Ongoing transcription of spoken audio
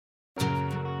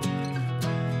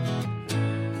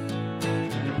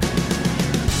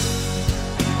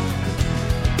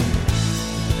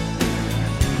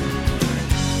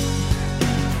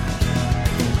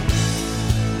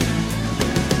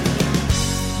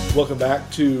Welcome back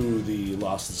to the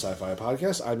Lost in Sci-Fi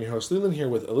podcast. I'm your host, Leland, here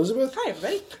with Elizabeth. Hi,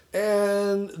 everybody.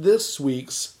 And this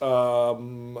week's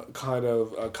kind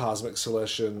of a cosmic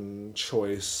selection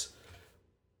choice,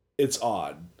 it's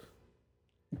odd.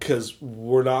 Because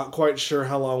we're not quite sure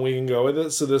how long we can go with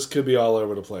it, so this could be all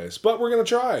over the place. But we're going to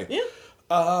try.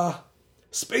 Yeah.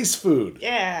 Space food.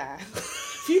 Yeah.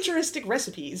 Futuristic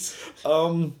recipes.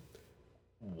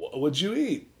 What would you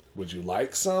eat? Would you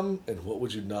like some? And what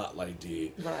would you not like to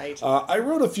eat? Right. I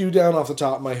wrote a few down off the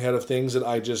top of my head of things that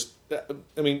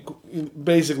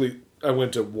basically, I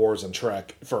went to Wars and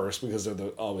Trek first because they're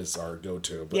always our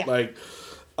go-to. But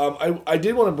I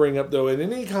did want to bring up, though, in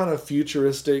any kind of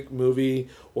futuristic movie,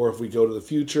 or if we go to the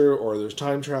future, or there's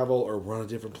time travel, or we're on a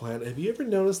different planet, have you ever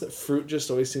noticed that fruit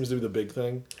just always seems to be the big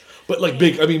thing? But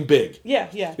big, I mean big. Yeah.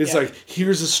 It's like,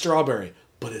 here's a strawberry,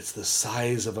 but it's the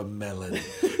size of a melon.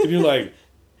 And you're like,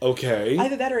 okay.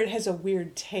 Either that or it has a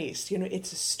weird taste. You know,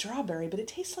 it's a strawberry, but it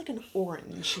tastes like an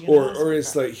orange. Or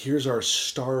it's like, here's our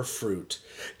star fruit.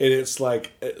 And it's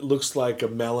like, it looks like a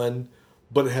melon,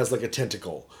 but it has like a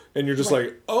tentacle. And you're just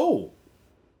like, oh.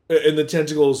 And the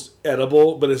tentacle's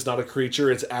edible, but it's not a creature.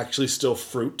 It's actually still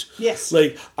fruit. Yes.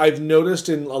 Like, I've noticed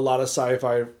in a lot of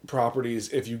sci-fi properties,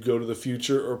 if you go to the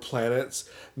future or planets,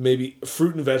 maybe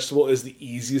fruit and vegetable is the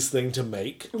easiest thing to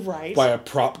make. Right. By a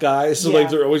prop guy. So,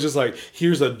 they're always just like,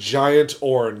 here's a giant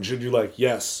orange. And you're like,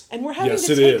 yes. And we're having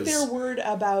to take their word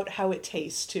about how it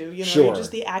tastes, too. You know, sure.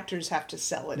 Just the actors have to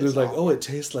sell it. They're like, oh, it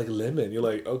tastes like lemon. You're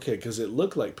like, okay, because it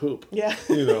looked like poop. Yeah.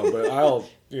 But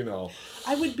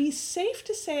I would be safe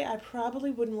to say I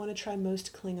probably wouldn't want to try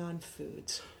most Klingon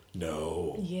foods.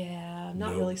 No. Yeah, I'm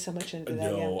not really so much into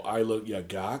that yet. No, I look,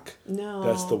 gak. No.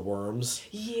 That's the worms.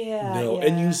 Yeah. No, yeah.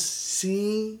 and you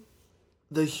see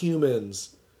the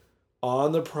humans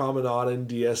on the promenade in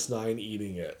DS9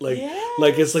 eating it.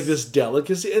 Like it's like this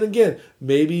delicacy. And again,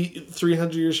 maybe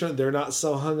 300 years from now, they're not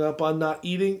so hung up on not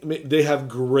eating. They have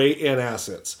great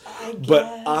antacids. But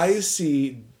I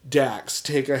see Dax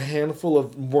take a handful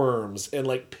of worms and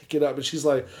pick it up, and she's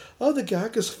like, oh, the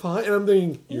gak is fine. And I'm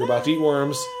thinking, you're about to eat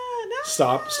worms.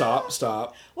 Stop.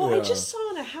 Well, I just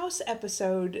saw in a House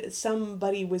episode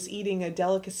somebody was eating a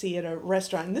delicacy at a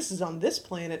restaurant, and this is on this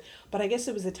planet, but I guess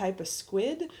it was a type of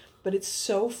squid, but it's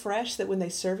so fresh that when they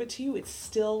serve it to you, it's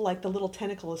still like the little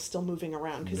tentacle is still moving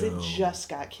around because it just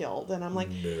got killed. And I'm like,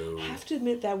 I have to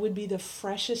admit that would be the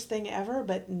freshest thing ever,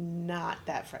 but not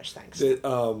that fresh, thanks.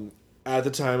 At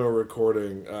the time of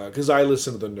recording, because I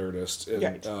listen to The Nerdist,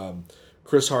 and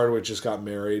Chris Hardwick just got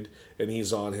married, and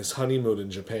he's on his honeymoon in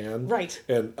Japan. Right.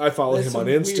 And I follow him on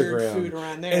Instagram. Weird food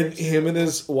around there. And him and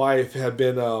his wife have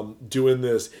been doing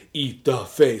this, eat the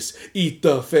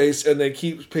face, and they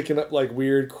keep picking up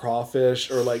weird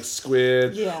crawfish or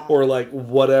squid or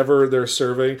whatever they're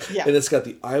serving. Yeah. And it's got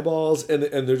the eyeballs, and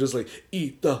they're just like,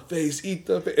 eat the face,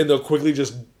 and they'll quickly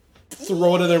just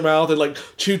throw it in their mouth and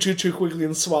chew quickly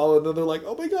and swallow it, and then they're like,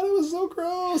 oh my god, it was so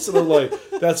gross. And I'm like,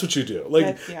 that's what you do.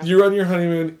 You're on your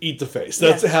honeymoon, eat the face.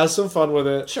 Have some fun with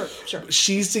it. Sure.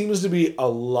 She seems to be a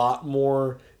lot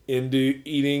more into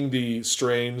eating the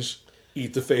strange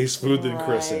eat the face food than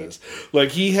Chris is.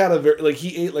 He had a very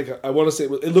he ate I want to say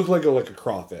it looked like a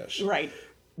crawfish. Right.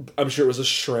 I'm sure it was a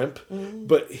shrimp,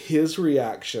 but his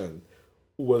reaction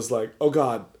was like, oh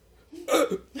god,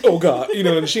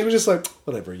 and she was just like,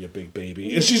 whatever, you big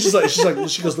baby. And she goes,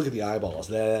 look at the eyeballs.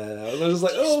 And I was just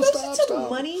like, stop. It's a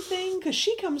money thing because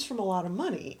she comes from a lot of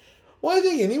money. Well, I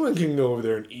think anyone can go over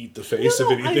there and eat the face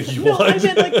of anything you want. I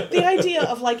meant the idea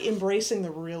of embracing the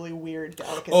really weird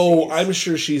delicacies. Oh, I'm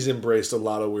sure she's embraced a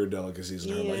lot of weird delicacies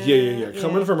in her life. Yeah.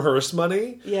 Coming from Hearst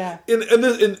money. Yeah.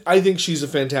 And I think she's a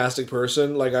fantastic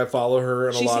person. I follow her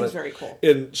and she seems very cool.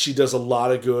 And she does a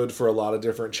lot of good for a lot of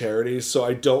different charities. So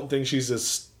I don't think she's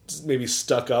as maybe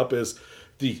stuck up as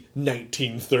the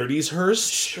 1930s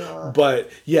Hearst. Sure. But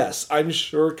yes, I'm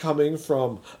sure coming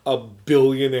from a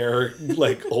billionaire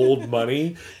old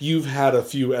money, you've had a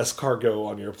few escargot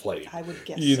on your plate. I would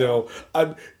guess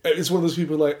it's one of those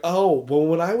people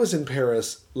when I was in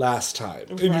Paris last time,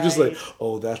 and you're just like,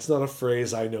 oh, that's not a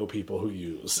phrase I know people who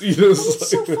use. It's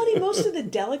so funny. Most of the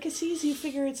delicacies, you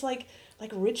figure it's like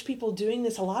rich people doing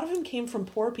this. A lot of them came from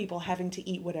poor people having to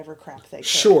eat whatever crap they could.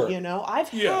 Sure. I've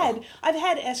had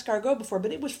escargot before,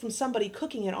 but it was from somebody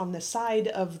cooking it on the side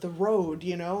of the road,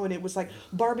 and it was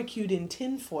barbecued in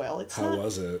tinfoil. How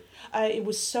was it? It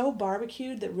was so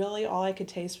barbecued that really all I could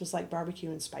taste was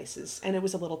barbecue and spices, and it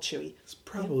was a little chewy. It's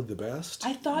probably the best.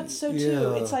 I thought so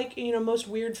too. It's most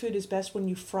weird food is best when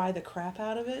you fry the crap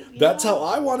out of it. That's how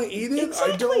I want to eat it.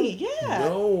 Exactly. I don't.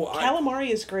 No. Calamari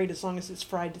is great as long as it's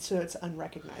fried so it's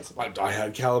unrecognizable. I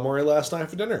had calamari last night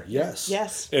for dinner. Yes.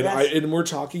 Yes. And yes. we're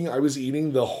talking, I was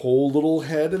eating the whole little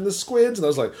head and the squids, and I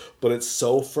was like, but it's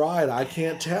so fried, I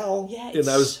can't tell. Yeah, and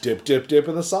I was dip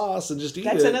in the sauce and just eat it.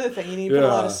 That's another thing. You need to put a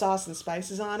lot of sauce and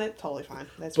spices on it. Totally fine.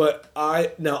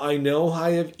 I know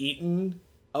I have eaten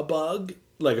a bug,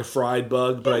 like a fried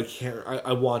bug, but I can't.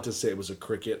 I want to say it was a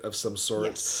cricket of some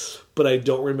sort, but I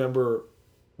don't remember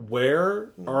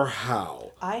where or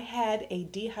how. I had a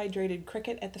dehydrated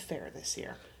cricket at the fair this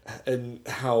year. And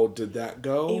how did that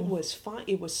go? It was fine.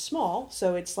 It was small,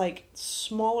 so it's like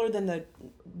smaller than the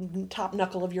top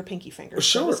knuckle of your pinky finger.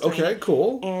 Sure. Okay.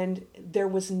 Cool. And there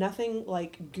was nothing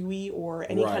like gooey or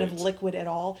any kind of liquid at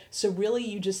all. So really,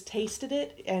 you just tasted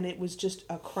it, and it was just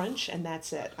a crunch, and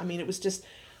that's it. I mean, it was just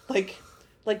like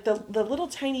the little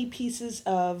tiny pieces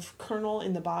of kernel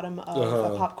in the bottom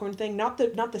of a popcorn thing. Not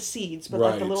the seeds, but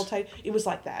like the little tiny. It was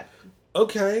like that.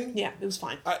 Okay. Yeah, it was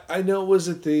fine. I know. Was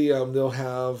it the they'll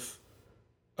have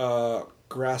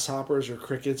grasshoppers or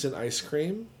crickets in ice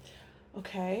cream?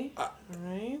 Okay. All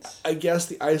right. I guess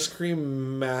the ice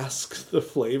cream masks the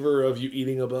flavor of you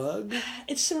eating a bug.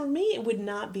 It's for me. It would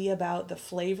not be about the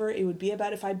flavor. It would be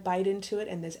about if I bite into it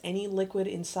and there's any liquid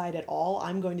inside at all,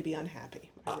 I'm going to be unhappy.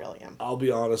 I really am. I'll be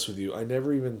honest with you. I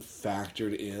never even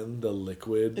factored in the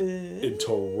liquid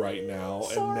until right now,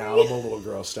 and now I'm a little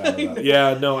grossed out about it.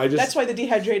 Yeah, no, I just. That's why the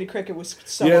dehydrated cricket was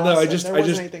so. Yeah, no, awesome. There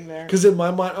wasn't anything there. Because in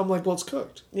my mind, I'm like, well, it's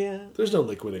cooked. Yeah. There's no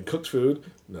liquid in cooked food.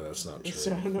 No, that's not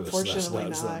true. Unfortunately,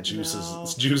 it's not juices. No.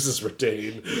 It's juices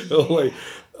retained.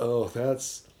 Yeah.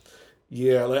 That's.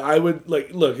 Yeah, like I would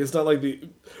look. It's not like the.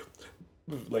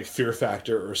 Like Fear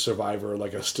Factor or Survivor,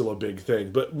 still a big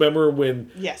thing. But remember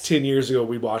when 10 years ago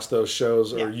we watched those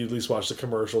shows, or you at least watched the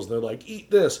commercials, and they're like,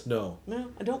 eat this. No,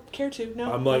 I don't care to.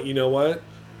 No, I'm like, you know what?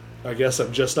 I guess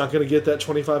I'm just not going to get that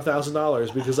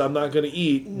 $25,000 because I'm not going to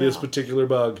eat this particular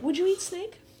bug. Would you eat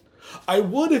snake? I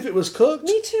would if it was cooked.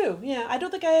 Me too. Yeah, I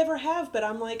don't think I ever have, but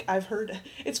I'm like, I've heard.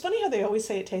 It's funny how they always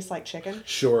say it tastes like chicken.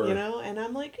 Sure. And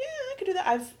I'm like, yeah, I could do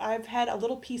that. I've had a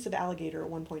little piece of alligator at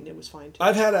one point, and it was fine too.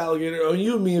 I've had alligator. Oh,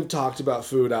 you and me have talked about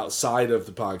food outside of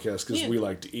the podcast because we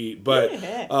like to eat, but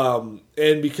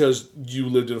and because you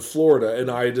lived in Florida, and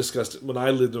I discussed it when I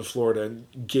lived in Florida, and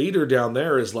gator down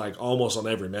there is like almost on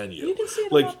every menu. You can see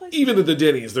it like a lot of places. Even at the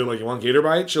Denny's, they're like, "You want gator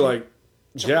bites?" You're like.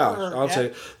 Yeah, I'll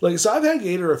say. So I've had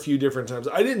gator a few different times.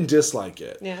 I didn't dislike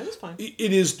it. Yeah, it was fine.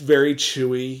 It is very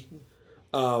chewy.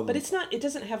 But it's not, it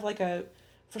doesn't have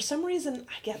for some reason,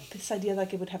 I get this idea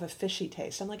like it would have a fishy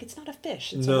taste. I'm like, it's not a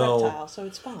fish. It's a reptile, so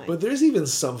it's fine. But there's even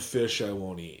some fish I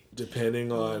won't eat,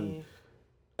 depending on...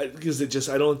 Because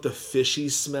I don't like the fishy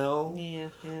smell. Yeah.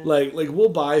 Like we'll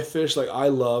buy fish. Like, I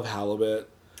love halibut.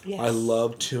 Yes. I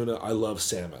love tuna. I love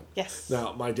salmon. Yes.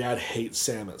 Now, my dad hates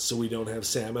salmon, so we don't have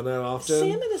salmon that often.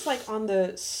 Salmon is on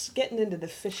the getting into the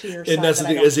fishier side. And that's the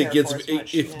thing, as it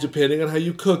gets, depending on how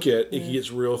you cook it, it gets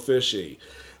real fishy.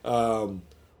 But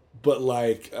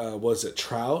was it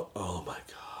trout? Oh my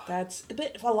god.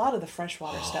 A lot of the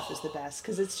freshwater stuff is the best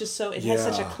because it's just it has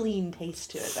such a clean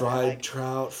taste to it. Fried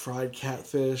trout, fried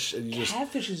catfish, and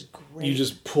catfish is great. You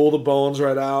just pull the bones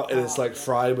right out, and it's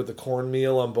fried with the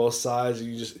cornmeal on both sides.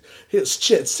 And you just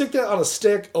stick that on a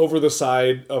stick over the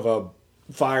side of a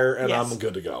fire, and I'm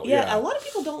good to go. Yeah, a lot of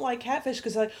people don't like catfish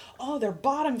because they're like, oh, they're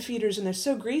bottom feeders and they're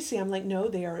so greasy. I'm like, no,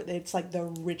 they are. It's like the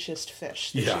richest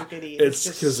fish that you could eat. It's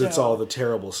because it's all the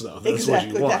terrible stuff. That's what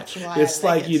you want. That's why it's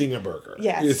like eating a burger.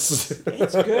 Yes,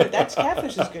 it's good.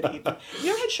 Catfish is good eating.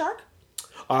 You ever had shark?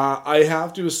 I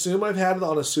have to assume I've had it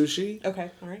on a sushi.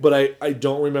 Okay, all right. But I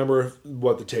don't remember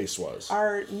what the taste was.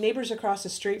 Our neighbors across the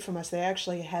street from us, they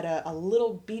actually had a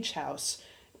little beach house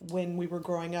when we were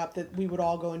growing up that we would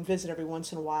all go and visit every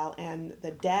once in a while, and the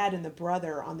dad and the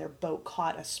brother on their boat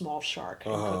caught a small shark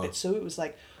and cooked it, so it was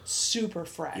super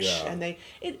fresh, and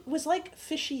it was like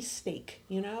fishy steak,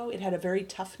 it had a very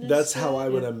toughness. That's how I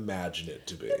would imagine it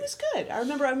to be. It was good. I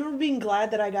remember being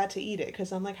glad that I got to eat it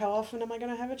because I'm like, how often am I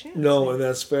going to have a chance? No, and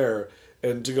that's fair.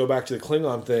 And to go back to the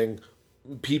Klingon thing,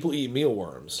 people eat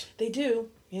mealworms. They do.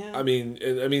 Yeah. I mean,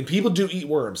 people do eat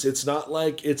worms. It's not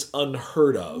like it's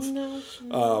unheard of.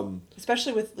 No.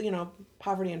 Especially with,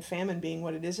 poverty and famine being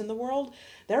what it is in the world,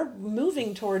 they're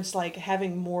moving towards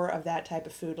having more of that type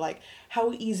of food. Like,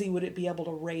 how easy would it be able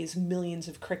to raise millions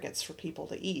of crickets for people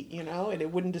to eat, and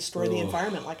it wouldn't destroy the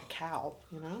environment like a cow,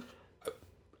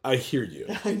 I hear you.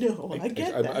 I know. I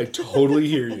get that. I totally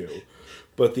hear you.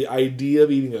 But the idea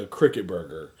of eating a cricket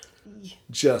burger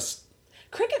just...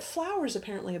 Cricket flour is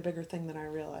apparently a bigger thing than I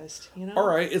realized, you know? All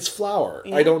right, it's flour.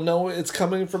 Yeah. I don't know it's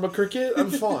coming from a cricket.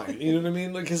 I'm fine. You know what I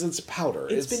mean? Because it's powder.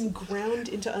 It's been ground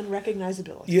into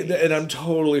unrecognizability. Yeah, and I'm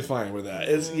totally fine with that.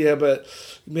 But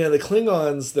man, the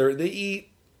Klingons, they eat.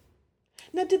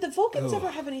 Now, did the Vulcans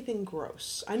ever have anything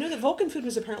gross? I know that Vulcan food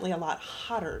was apparently a lot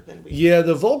hotter than we. Yeah,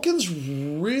 the Vulcans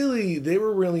they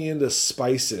were really into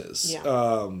spices.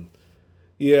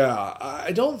 Yeah.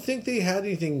 I don't think they had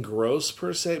anything gross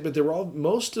per se, but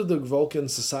most of the Vulcan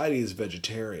society is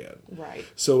vegetarian. Right.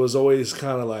 So it was always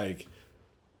kind of like.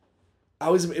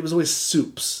 It was always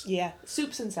soups. Yeah,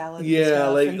 soups and salads.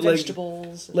 Yeah, and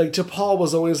vegetables. Like T'Pol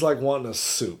was always like wanting a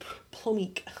soup.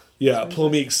 Plomeek. Yeah,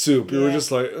 plomeek soup. You were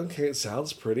just like, okay, it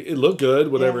sounds pretty. It looked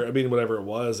good, whatever. Yeah. I mean, whatever it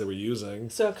was they were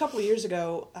using. So a couple of years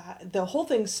ago, the whole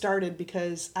thing started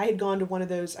because I had gone to one of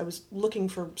those, I was looking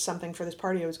for something for this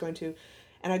party I was going to,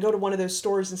 and I go to one of those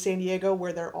stores in San Diego where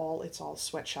it's all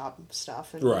sweatshop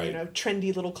stuff and,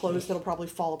 trendy little clothes that'll probably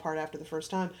fall apart after the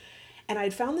first time. And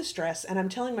I'd found this dress, and I'm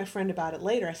telling my friend about it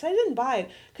later. I said I didn't buy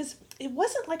it because it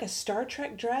wasn't like a Star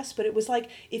Trek dress, but it was like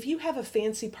if you have a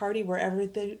fancy party where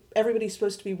everybody's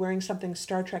supposed to be wearing something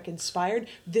Star Trek inspired,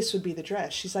 this would be the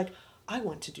dress. She's like, I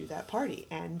want to do that party.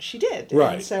 And she did.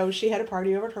 Right. And so she had a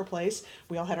party over at her place.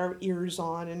 We all had our ears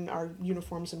on and our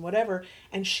uniforms and whatever.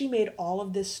 And she made all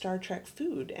of this Star Trek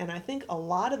food. And I think a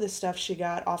lot of the stuff she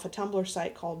got off a Tumblr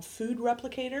site called Food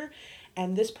Replicator.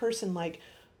 And this person,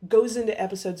 goes into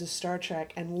episodes of Star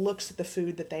Trek and looks at the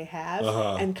food that they have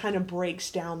and kind of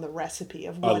breaks down the recipe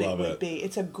of what it would be.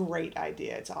 It's a great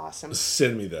idea. It's awesome.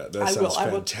 Send me that. That sounds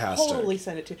fantastic. I will totally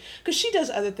send it to you. Because she does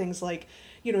other things like,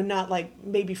 not like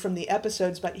maybe from the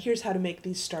episodes, but here's how to make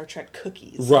these Star Trek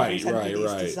cookies. Right.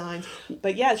 Designs.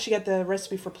 But yeah, she got the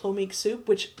recipe for plomeek soup,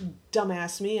 which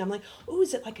dumbass me. I'm like, oh,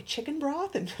 is it like a chicken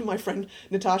broth? And my friend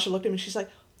Natasha looked at me and she's like,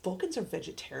 Vulcans are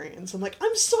vegetarians. I'm like,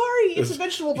 I'm sorry, it's a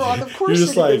vegetable broth. Of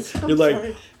course you're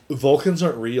like, Vulcans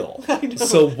aren't real. I know.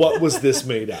 So what was this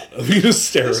made out of? You just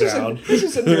stare around. This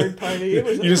was a nerd party.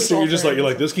 You're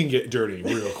like, this can get dirty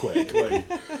real quick.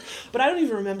 But I don't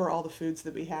even remember all the foods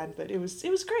that we had. But it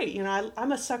was great.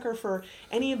 I'm a sucker for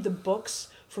any of the books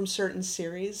from certain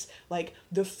series, like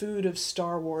the food of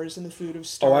Star Wars and the food of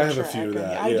Star Trek. Oh, I have a few of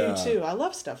that. I do too. I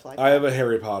love stuff like that. I have a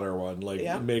Harry Potter one,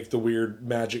 make the weird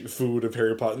magic food of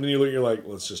Harry Potter. And then you're like,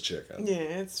 well, it's just chicken. Yeah,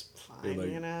 it's fine,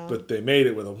 But they made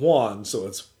it with a wand, so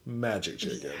it's magic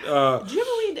chicken. Yeah. Did you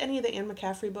ever read any of the Anne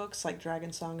McCaffrey books, like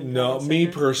Dragon Song and No, me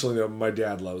personally, though, my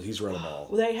dad loves. He's read them all.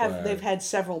 Well, they've had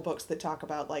several books that talk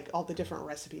about all the different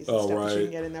recipes and stuff that you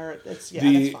can get in there. That's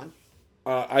fun.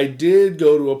 I did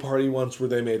go to a party once where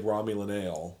they made Romulan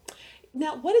ale.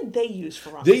 Now, what did they use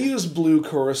for Romulan? They used blue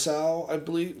curacao, I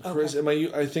believe.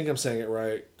 Okay. I think I'm saying it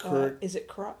right. Is it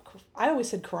I always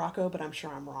said Caraco, but I'm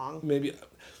sure I'm wrong. Maybe.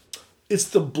 It's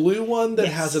the blue one that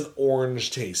has an orange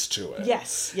taste to it.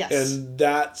 Yes. And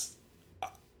that's...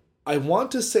 I want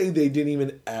to say they didn't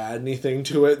even add anything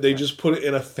to it. They just put it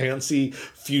in a fancy,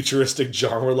 futuristic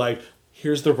jar where,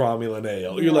 here's the Romulan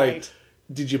ale. You're like...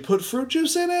 Did you put fruit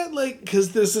juice in it?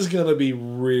 Because this is going to be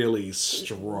really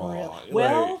strong.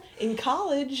 Well, in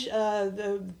college,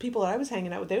 the people that I was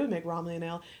hanging out with, they would make Romulan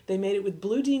ale. They made it with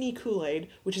Blue Dini Kool-Aid,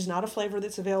 which is not a flavor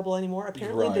that's available anymore.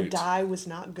 Apparently, the dye was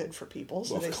not good for people,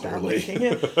 so they stopped making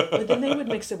it. But then they would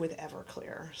mix it with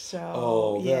Everclear.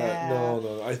 So,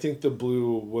 no. I think the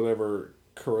blue, whatever...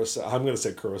 Curacao. I'm going to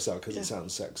say curacao because it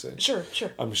sounds sexy. Sure.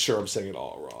 I'm sure I'm saying it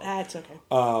all wrong. That's okay.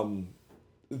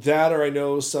 That, or I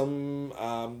know some,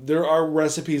 there are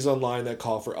recipes online that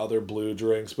call for other blue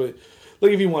drinks, but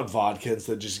if you want vodka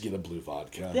instead, just get a blue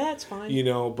vodka. That's fine. But... do you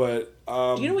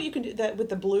know what you can do that with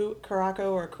the blue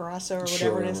Caraco or Carasso or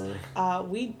whatever it is?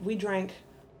 We drank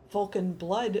Vulcan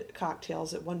blood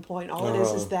cocktails at one point. All it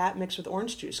is that mixed with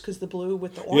orange juice, because the blue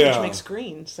with the orange makes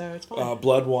green, so it's fine.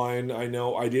 Blood wine, I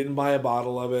know. I didn't buy a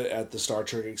bottle of it at the Star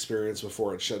Trek Experience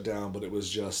before it shut down, but it was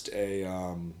just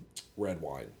a red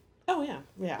wine. Oh yeah.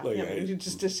 That's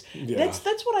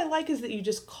what I like, is that you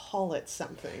just call it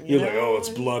something. You're like, it's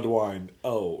blood wine.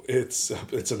 Oh, it's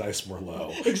a nice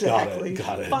Merlot. Exactly.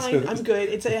 Got it. Fine, I'm good.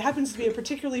 It happens to be a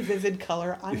particularly vivid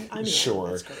color. I'm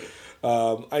sure. That's great.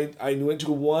 I went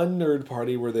to one nerd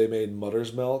party where they made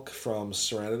Mother's Milk from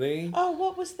Serenity. Oh,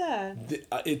 what was that?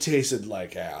 It tasted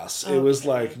like ass. It was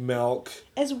like milk.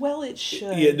 As well it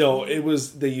should. Yeah, no, it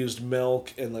was, they used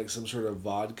milk and some sort of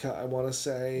vodka, I want to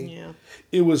say. Yeah.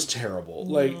 It was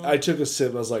terrible. I took a sip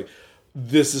and I was like,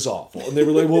 this is awful. And they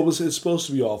were like, well, it's supposed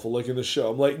to be awful, in the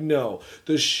show. I'm like, no,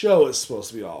 the show is supposed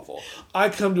to be awful. I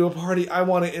come to a party, I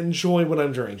want to enjoy what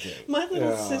I'm drinking. My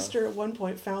little sister at one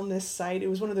point found this site. It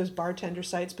was one of those bartender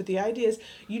sites, but the idea is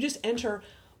you just enter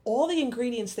all the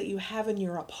ingredients that you have in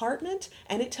your apartment,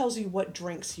 and it tells you what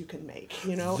drinks you can make,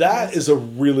 you know? That is a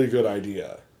really good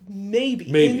idea. Maybe.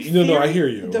 No, I hear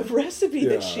you. The recipe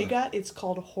that she got, it's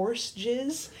called horse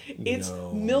jizz. It's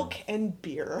milk and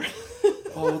beer.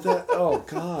 Oh,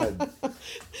 God.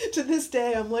 To this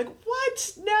day, I'm like,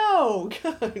 what? No.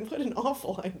 God, what an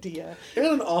awful idea. And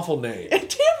an awful name.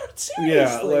 Seriously,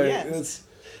 yeah, like, yes.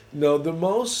 The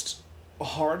most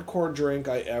hardcore drink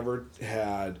I ever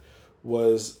had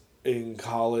was in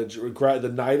college.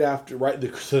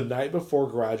 The night before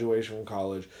graduation from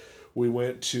college, we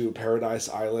went to Paradise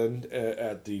Island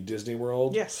at the Disney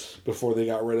World. Yes. Before they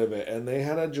got rid of it. And they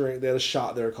had a drink, they had a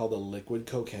shot there called the liquid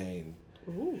cocaine.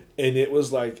 Ooh. And it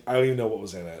was like, I don't even know what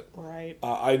was in it. Right.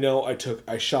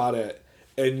 I shot it,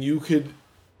 and you could,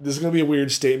 this is going to be a weird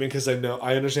statement because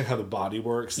I understand how the body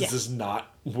works. Yeah. This is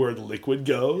not where the liquid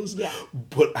goes. Yeah.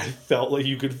 But I felt like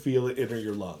you could feel it enter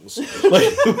your lungs. Like,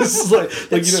 it was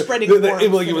like spreading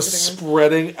it was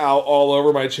spreading out all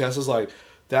over my chest. I was like,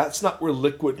 that's not where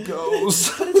liquid goes.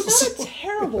 But it's not a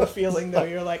terrible feeling, though.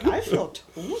 You're like, I feel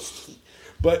toasty.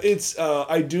 But it's,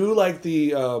 I do like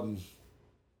a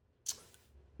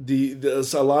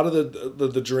lot of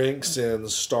the drinks in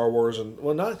Star Wars, and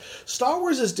not Star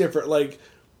Wars is different. Like,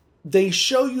 they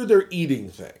show you they're eating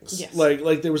things. Yes.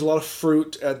 Like there was a lot of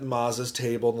fruit at Maz's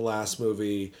table in the last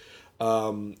movie.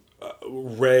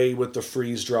 Rey with the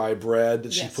freeze dry bread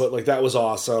that she put, like, that was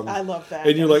awesome. I love that.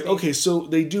 And you're like, okay, so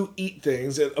they do eat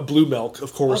things. And blue milk,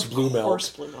 of course, blue milk.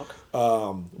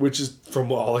 Which is,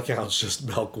 from all accounts, just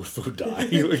milk with food dye.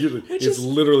 It's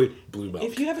literally blue milk.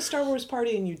 If you have a Star Wars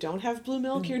party and you don't have blue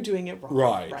milk, you're doing it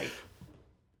wrong. Right.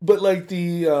 But like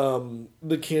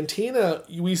the cantina,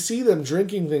 we see them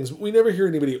drinking things, but we never hear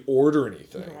anybody order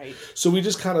anything. Right. So we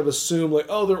just kind of assume, like,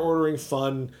 oh, they're ordering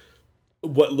fun,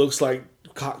 what looks like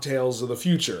cocktails of the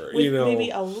future, with maybe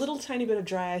a little tiny bit of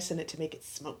dry ice in it to make it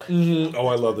smoke. Mm-hmm. Oh,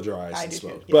 I love the dry ice and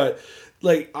smoke. Yeah. But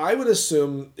like, I would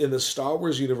assume in the Star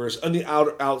Wars universe, on the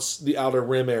outer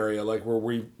rim area, like where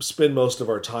we spend most of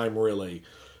our time, really,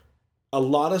 a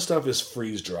lot of stuff is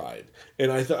freeze dried, and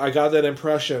I got that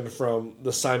impression from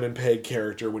the Simon Pegg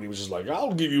character when he was just like,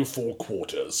 "I'll give you 4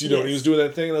 quarters," and he was doing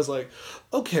that thing, and I was like,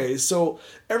 okay, so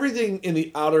everything in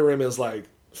the outer rim is like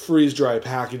freeze dry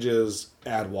packages,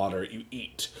 add water, you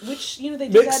eat. Which, they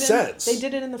did makes that sense. They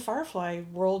did it in the Firefly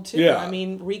world too. Yeah. I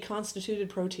mean, reconstituted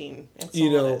protein. That's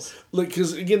all it is. Like,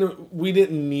 because again, we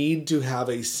didn't need to have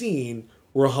a scene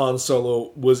where Han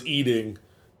Solo was eating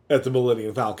at the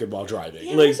Millennium Falcon while driving.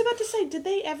 Yeah, I was about to say,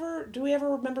 do we ever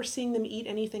remember seeing them eat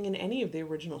anything in any of the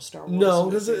original Star Wars? No,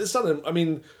 because it's not,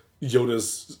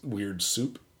 Yoda's weird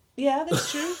soup. Yeah, that's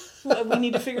true. We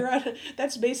need to figure out.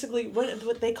 That's basically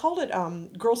what they called it.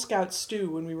 Girl Scout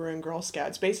stew when we were in Girl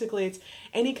Scouts. Basically, it's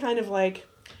any kind of like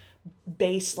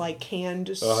base, like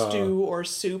canned stew or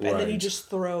soup, and then you just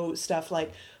throw stuff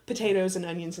like potatoes and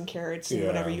onions and carrots and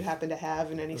whatever you happen to have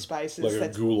and any spices.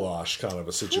 Like a goulash kind of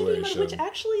a situation. Which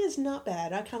actually is not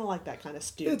bad. I kind of like that kind of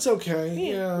stew. It's okay.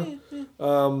 Yeah.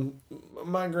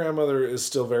 My grandmother is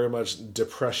still very much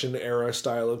Depression era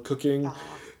style of cooking.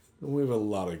 We have a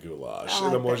lot of goulash.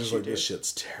 And I'm always just like, this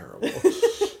shit's terrible.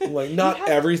 Like, not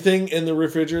everything in the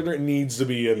refrigerator needs to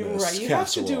be in this right. You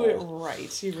casserole. have to do it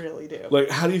right. You really do. Like,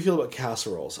 how do you feel about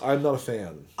casseroles? I'm not a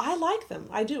fan. I like them.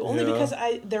 I do. Only because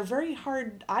they're very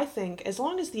hard, I think. As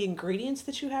long as the ingredients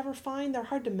that you have are fine, they're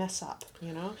hard to mess up,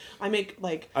 I make,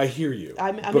 like... I hear you.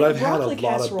 But I've had a lot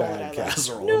of bad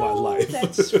casserole in my life.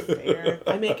 That's fair.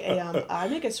 I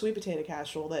make a sweet potato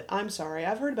casserole that, I'm sorry,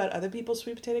 I've heard about other people's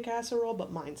sweet potato casserole,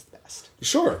 but mine's the best.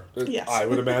 Sure. Yes. I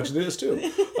would imagine it is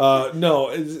too.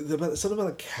 No, something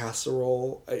about a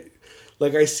casserole.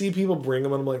 I see people bring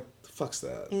them and I'm like, the fuck's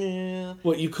that? Yeah.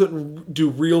 What, you couldn't do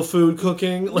real food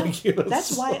cooking? No,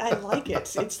 that's why I like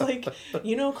it. It's like,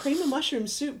 cream of mushroom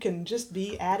soup can just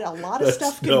be added. A lot of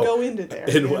stuff can go into there.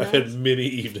 And I've had many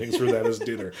evenings for that as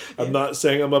dinner. I'm not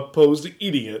saying I'm opposed to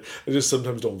eating it. I just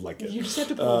sometimes don't like it. You just have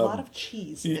to put a lot of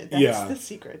cheese in it. That's the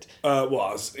secret.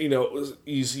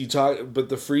 You talk, but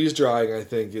the freeze drying, I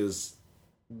think,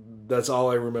 that's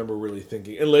all I remember really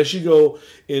thinking. Unless you go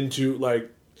into like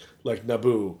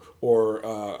Naboo, or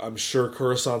I'm sure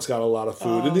Coruscant's got a lot of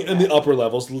food. In the upper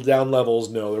levels, down levels,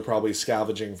 no, they're probably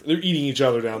scavenging. They're eating each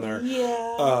other down there.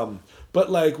 Yeah. But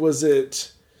was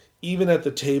it even at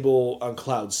the table on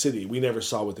Cloud City? We never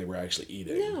saw what they were actually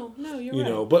eating. No, you're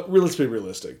right. But let's be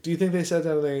realistic. Do you think they sat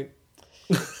down and they ate?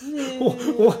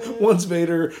 Once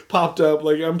Vader popped up,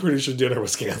 I'm pretty sure dinner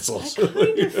was canceled. I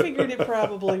kind of figured it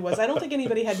probably was. I don't think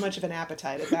anybody had much of an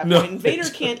appetite at that point. And Vader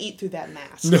can't eat through that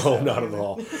mask. No, not at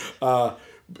all. I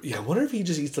wonder if he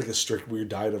just eats a strict weird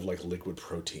diet of liquid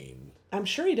protein. I'm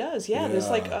sure he does. Yeah, there's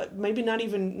like maybe not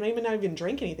even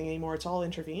drink anything anymore. It's all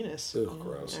intravenous. Ugh,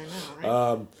 gross. I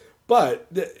know, right? But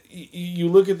you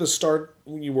look at the Star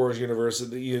Wars universe,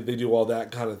 they do all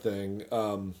that kind of thing.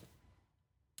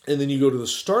 And then you go to the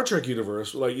Star Trek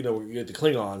universe, like, you get the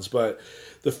Klingons, but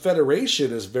the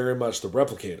Federation is very much the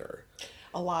replicator.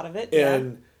 A lot of it,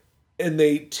 And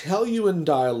they tell you in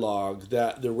dialogue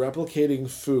that the replicating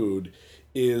food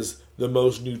is the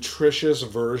most nutritious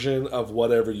version of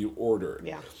whatever you ordered.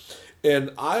 Yeah. And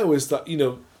I always thought,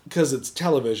 because it's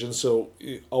television, so,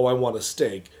 I want a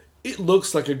steak. It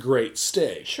looks like a great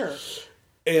steak. Sure.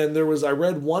 And I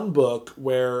read one book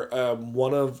where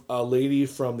a lady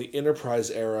from the Enterprise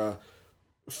era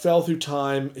fell through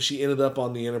time. She ended up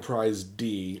on the Enterprise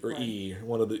D or E.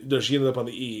 She ended up on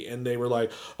the E, and they were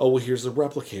like, "Oh, well, here's the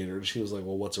replicator." And she was like,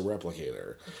 "Well, what's a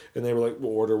replicator?" And they were like,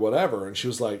 "Well, order whatever." And she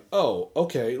was like, "Oh,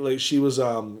 okay." Like, she was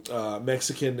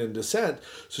Mexican in descent,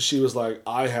 so she was like,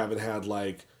 "I haven't had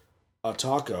like a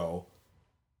taco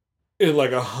in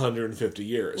like 150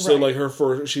 years." Right. So like her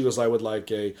first, she was, "I would like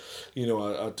a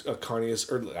carne,"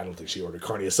 or I don't think she ordered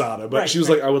carne asada, but she was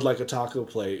like, "I would like a taco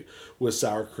plate with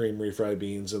sour cream, refried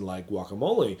beans, and like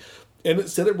guacamole." And it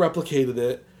said it replicated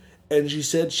it, and she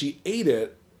said she ate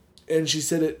it, and she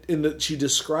said she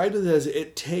described it as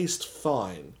it tastes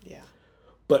fine,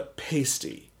 but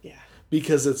pasty. Yeah.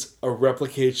 Because it's a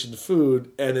replication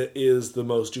food, and it is the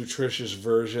most nutritious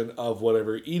version of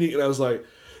whatever you're eating. And I was like,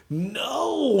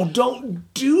 no,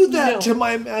 don't do that to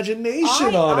my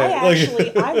imagination on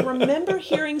it. I remember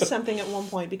hearing something at one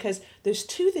point, because there's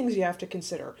two things you have to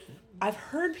consider. I've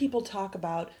heard people talk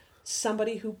about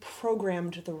somebody who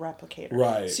programmed the replicator.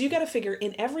 Right. So you got to figure,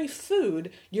 in every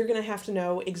food, you're going to have to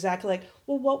know exactly, like,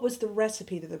 well, what was the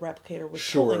recipe that the replicator was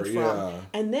pulling from? Yeah.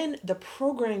 And then the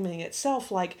programming itself,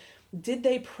 like, did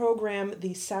they program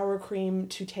the sour cream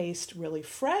to taste really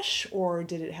fresh, or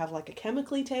did it have like a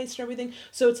chemically taste or everything?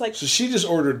 So it's like... So she just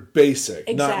ordered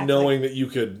basic, not knowing that you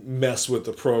could mess with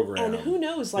the program. And who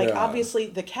knows, like, obviously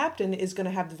the captain is going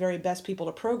to have the very best people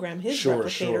to program his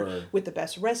replicator with the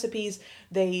best recipes.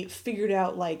 They figured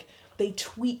out, like, they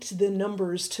tweaked the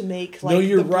numbers to make, like, no,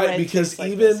 you're right, because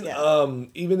even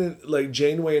in, like,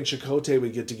 Janeway and Chakotay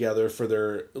would get together for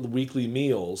their weekly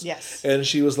meals. Yes. And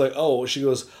she was like, she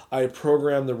goes, "I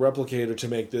programmed the replicator to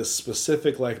make this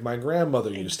specific, like my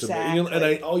grandmother used to make."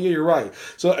 And you're right.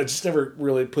 So I just never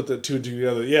really put the two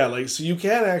together. Yeah, like, so you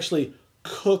can actually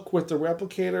cook with the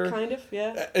replicator, kind of.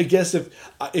 Yeah, I guess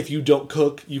if you don't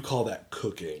cook, you call that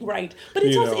cooking, right? But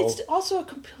it's also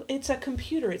it's a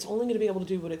computer. It's only going to be able to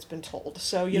do what it's been told.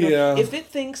 So if it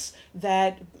thinks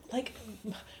that, like,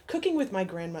 cooking with my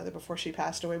grandmother before she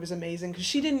passed away was amazing, because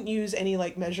she didn't use any,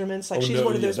 like, measurements. Like, she's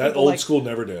one of those people, that old like, school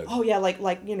never did. Oh yeah, like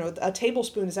a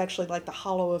tablespoon is actually like the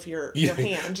hollow of your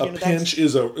hand. A pinch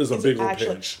is a big old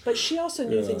pinch. But she also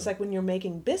knew things like, when you're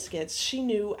making biscuits, she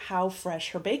knew how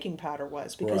fresh her baking powder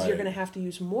was, because you're going to have to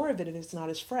use more of it if it's not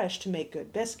as fresh to make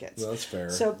good biscuits. That's fair.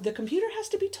 So the computer has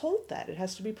to be told that. It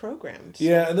has to be programmed. So.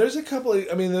 Yeah, and there's a couple of,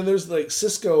 then there's, like,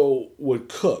 Sisko would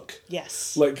cook.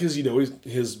 Yes. Like, because,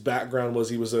 his background was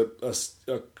he was a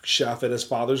chef at his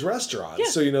father's restaurant. Yeah.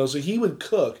 So he would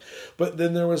cook. But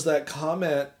then there was that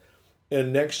comment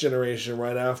in Next Generation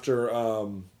right after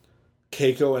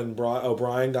Keiko and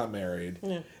O'Brien got married.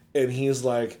 Yeah. And he's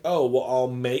like, "Oh, well, I'll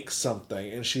make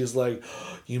something." And she's like,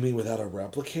 "You mean without a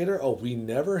replicator? Oh, we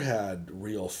never had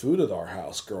real food at our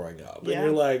house growing up." And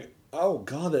you're like, "Oh,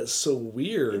 God, that's so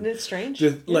weird." Isn't it strange?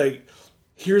 Like,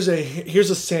 here's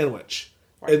a sandwich.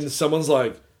 Right. And someone's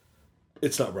like,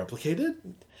 "It's not replicated?"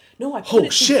 No, I put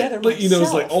it together myself.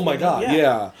 It's like, oh my God,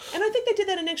 yeah. And I think they did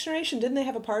that in Next Generation. Didn't they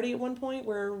have a party at one point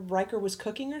where Riker was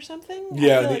cooking or something?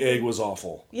 Yeah, the egg was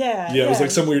awful. Yeah. Yeah, it was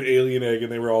like some weird alien egg,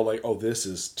 and they were all like, "Oh, this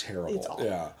is terrible." It's awful.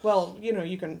 Yeah. Well,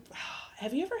 you can...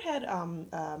 Have you ever had,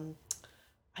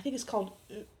 I think it's called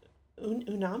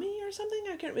unami or something?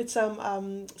 It's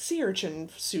sea urchin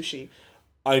sushi.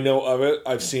 I know of it.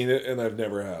 I've seen it, and I've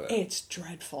never had it. It's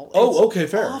dreadful. Oh, okay,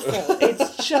 fair. Awful.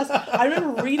 It's just... I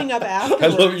remember reading up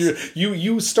afterwards. I love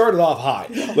you started off high.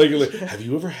 Like, have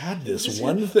you ever had this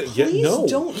one thing?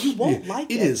 Please don't. You won't like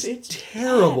it. It's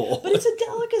terrible. Bad. But it's a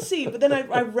delicacy. But then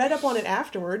I read up on it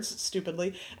afterwards,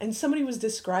 stupidly, and somebody was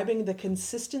describing the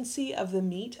consistency of the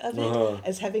meat of it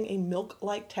as having a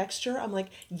milk-like texture. I'm like,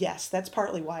 yes, that's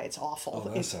partly why it's awful. Oh,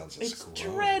 that sounds It's gross.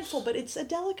 Dreadful, but it's a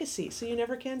delicacy, so you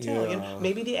never can tell.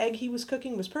 Yeah. Maybe the egg he was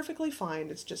cooking was perfectly fine.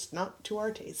 It's just not to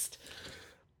our taste.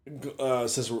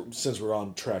 Since we're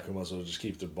on Trek, we might as well just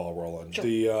keep the ball rolling. Sure.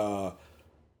 The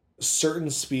certain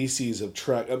species of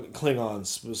Trek, Klingons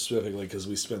specifically, because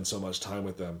we spend so much time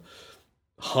with them,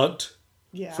 hunt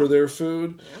for their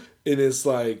food. Yeah. And it's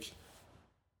like,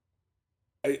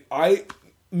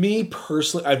 Me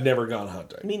personally, I've never gone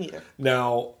hunting. Me neither.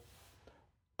 Now,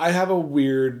 I have a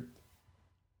weird.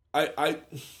 I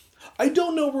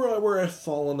don't know where I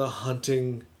fall on the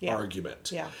hunting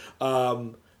argument. Yeah.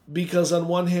 Because on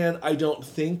one hand, I don't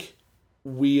think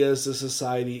we as a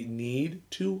society need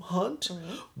to hunt,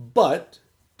 but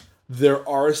there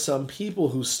are some people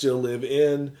who still live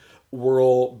in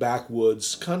rural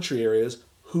backwoods country areas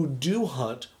who do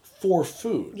hunt for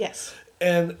food. Yes.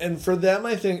 And for them,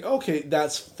 I think, okay,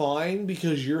 that's fine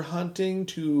because you're hunting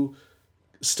to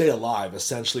stay alive,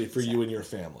 essentially, for you and your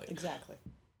family. Exactly.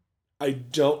 I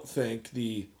don't think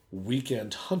the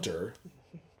weekend hunter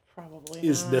probably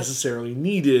is not necessarily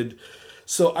needed.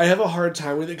 So I have a hard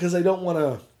time with it because I don't want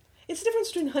to... It's the difference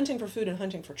between hunting for food and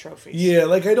hunting for trophies. Yeah,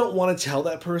 like I don't want to tell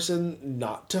that person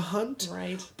not to hunt.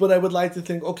 Right. But I would like to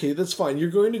think, okay, that's fine. You're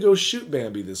going to go shoot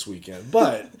Bambi this weekend.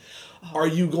 But are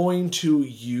you going to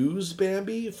use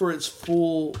Bambi for its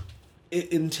full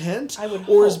intent? I would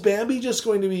Or hope. is Bambi just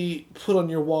going to be put on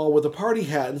your wall with a party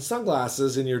hat and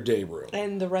sunglasses in your day room?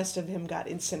 And the rest of him got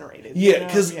incinerated. Yeah,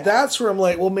 because that's where I'm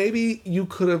like, well, maybe you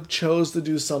could have chose to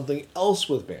do something else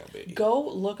with Bambi. Go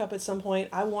look up at some point.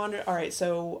 I wander. All right,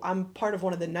 so I'm part of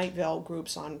one of the Night Vale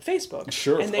groups on Facebook.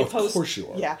 Sure, and they of post, course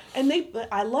you are. Yeah, and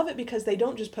I love it because they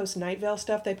don't just post Night Vale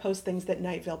stuff. They post things that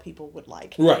Night Vale people would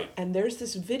like. Right. And there's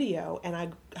this video, and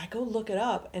I go look it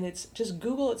up, and it's just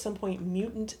Google at some point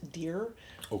mutant deer.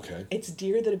 Okay. It's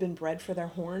deer that have been bred for their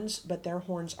horns, but their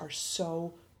horns are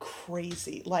so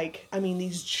crazy. Like, I mean,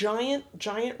 these giant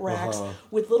racks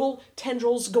with little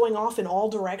tendrils going off in all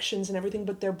directions and everything,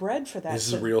 but they're bred for that. This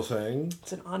is a real thing?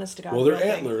 It's an honest to God Well, they're real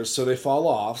antlers, so they fall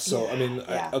off. So, Yeah, I mean,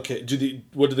 yeah. okay.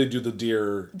 What do they do the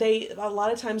deer? A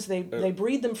lot of times they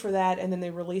breed them for that, and then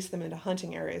they release them into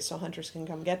hunting areas so hunters can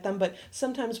come get them. But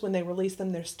sometimes when they release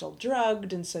them, they're still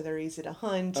drugged, and so they're easy to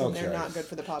hunt, and they're not good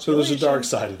for the population. So there's a dark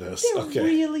side of this. There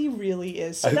really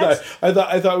is. So I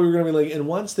thought we were going to be like, and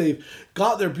once they've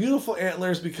got their beautiful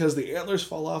antlers, because the antlers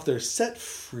fall off, they're set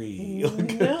free.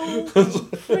 No,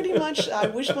 pretty much. I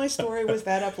wish my story was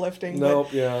that uplifting.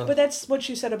 But that's what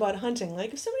you said about hunting.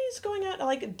 Like, if somebody's going out,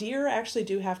 like, deer actually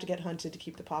do have to get hunted to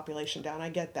keep the population down. I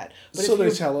get that. But so they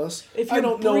tell us. If I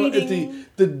don't know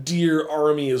if the deer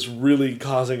army is really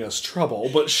causing us trouble,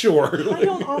 but sure.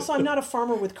 I'm not a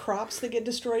farmer with crops that get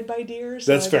destroyed by deer.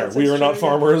 So that's fair. We are not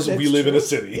farmers. We live in a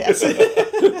city. Yes.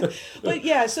 But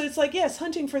yeah, so it's like, yes,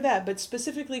 hunting for that, but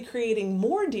specifically creating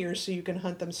more deer so you can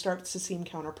hunt them starts to seem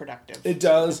counterproductive. It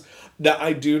does. Now,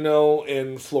 I do know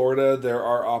in Florida there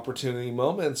are opportunity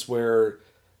moments where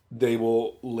they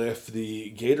will lift the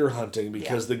gator hunting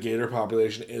because the gator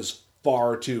population is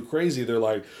far too crazy. They're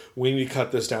like, we need to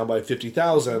cut this down by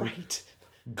 50,000. Right.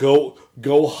 Go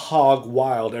hog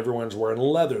wild. Everyone's wearing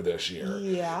leather this year.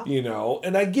 Yeah. You know,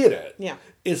 and I get it. Yeah.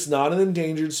 It's not an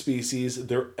endangered species.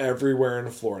 They're everywhere in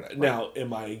Florida. Right. Now,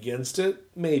 am I against it?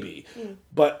 Maybe.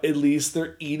 But at least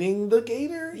they're eating the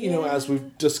gator, you know, as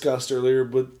we've discussed earlier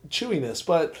with chewiness.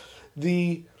 But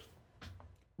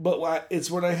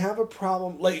it's when I have a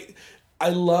problem. Like, I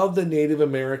love the Native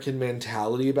American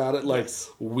mentality about it. Like,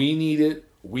 we need it.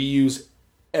 We use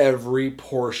every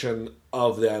portion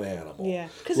of that animal. Yeah,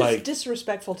 because it's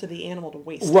disrespectful to the animal to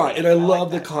waste it. Right, and I love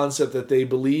the concept that they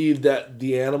believed that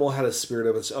the animal had a spirit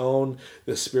of its own.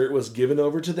 The spirit was given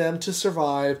over to them to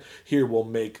survive. Here, we'll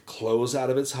make clothes out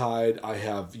of its hide. I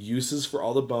have uses for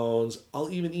all the bones. I'll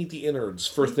even eat the innards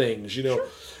for things, you know. Sure.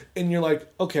 And you're like,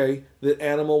 okay, the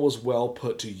animal was well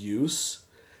put to use.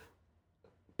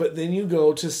 But then you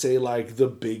go to, say, like, the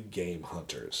big game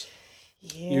hunters.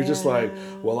 Yeah. You're just like,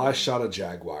 well, I shot a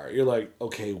jaguar. You're like,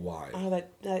 okay, why? Oh,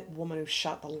 that woman who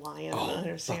shot the lion. Oh, I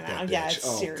understand that. Yeah,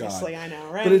 it's seriously, God. I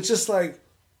know, right? But it's just like,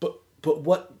 but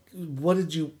what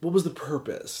was the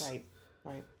purpose?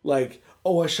 Right. Like,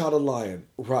 oh, I shot a lion.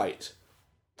 Right.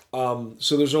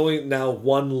 So there's only now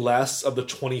one less of the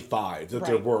 25 that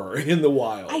there were in the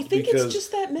wild. I think it's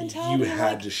just that mentality. You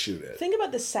had to shoot it. Think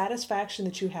about the satisfaction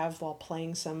that you have while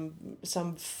playing some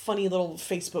funny little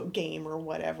Facebook game or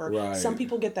whatever. Right. Some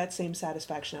people get that same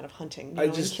satisfaction out of hunting,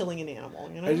 and killing an animal.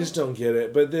 You know? I just don't get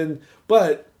it.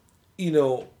 But you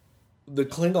know, the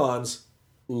Klingons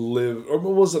live, or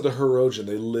what was it, the Hirogen?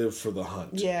 They live for the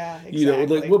hunt. Yeah, exactly. You know,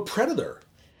 like Predator.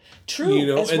 True, you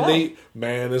know,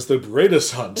 man is the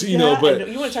greatest hunt. You know, but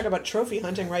you want to talk about trophy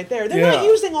hunting right there. They're not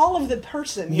using all of the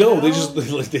person. No, they just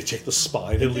they take the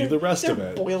spine and leave the rest of it.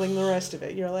 They're boiling the rest of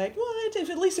it. You're like, what?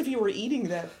 At least if you were eating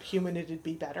that human, it'd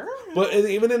be better. But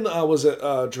even in was it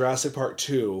Jurassic Park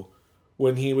 2,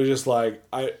 when he was just like,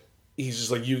 he's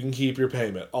just like, you can keep your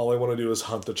payment. All I want to do is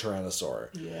hunt the Tyrannosaur.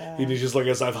 Yeah. He's just like,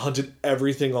 as I've hunted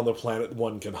everything on the planet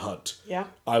one can hunt. Yeah.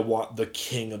 I want the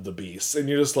king of the beasts. And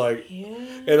you're just like, yeah.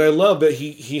 And I love that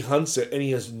he hunts it and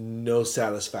he has no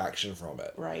satisfaction from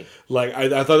it. Right. Like,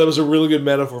 I thought that was a really good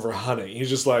metaphor for hunting.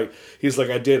 He's like,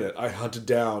 I did it. I hunted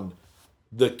down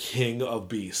the king of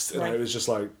beasts. And I was just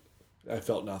like, I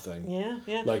felt nothing. Yeah,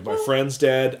 yeah. Like, my friend's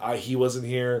dead. He wasn't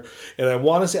here. And I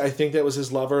want to say, I think that was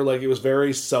his lover. Like, it was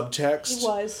very subtext.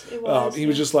 It was. He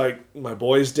was just like, my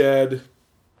boy's dead.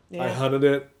 Yeah. I hunted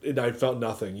it, and I felt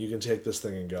nothing. You can take this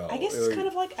thing and go. I guess it's kind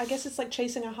of like, it's like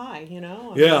chasing a high, you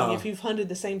know? I mean, if you've hunted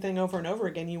the same thing over and over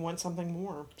again, you want something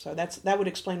more. So that would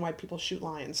explain why people shoot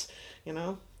lions, you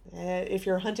know? If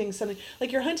you're hunting something,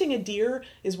 like you're hunting a deer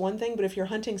is one thing, but if you're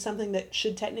hunting something that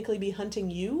should technically be hunting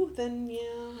you, then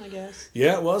yeah, I guess.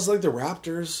 Yeah, well, it's like the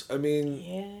raptors. I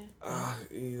mean,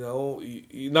 you know,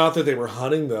 not that they were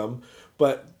hunting them,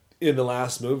 but in the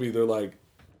last movie, they're like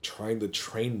trying to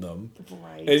train them.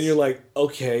 Right. And you're like,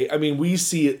 okay, I mean, we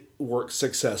see it work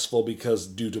successful because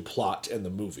due to plot and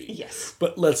the movie. Yes.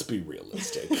 But let's be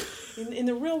realistic. in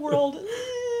the real world,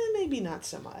 maybe not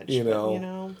so much. You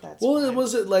know. That's well, fine.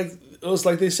 it was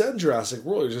like they said in Jurassic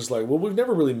World. It's just like, well, we've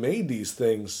never really made these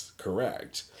things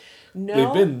correct.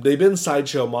 No. They've been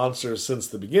sideshow monsters since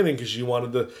the beginning because you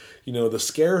wanted the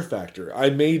scare factor.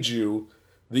 I made you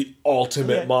the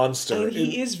ultimate monster. And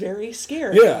he is very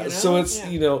scary. Yeah, you know? so it's,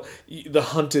 the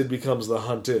hunted becomes the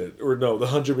hunted. Or no, the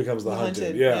hunter becomes the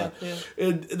hunted. Yeah.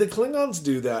 And the Klingons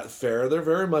do that fair. They're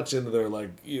very much into their,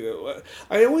 like,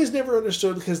 I always never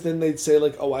understood because then they'd say,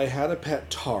 like, oh, I had a pet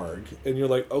Targ. And you're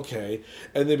like, okay.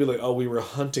 And they'd be like, oh, we were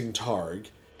hunting Targ.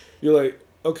 You're like,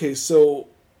 okay, so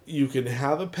you can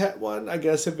have a pet one, I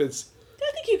guess, if it's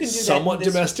I think you can do somewhat that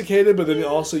domesticated, but then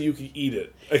also you can eat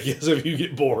it, I guess, if you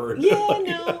get bored. Yeah,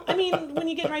 no. I mean, when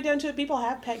you get right down to it, people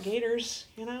have pet gators,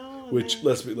 you know? Which,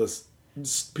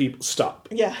 people, stop.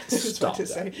 Yeah, I was Stop about to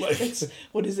say. that. Like, it's,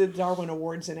 what is it? Darwin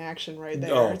Awards in action right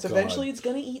there. Oh, Eventually it's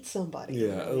going to eat somebody.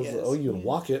 yeah. You can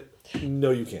walk it.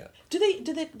 No, you can't. Do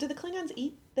the Klingons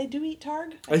eat? They do eat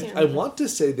Targ? I want to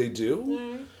say they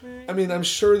do. Right. I mean, I'm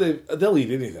sure they'll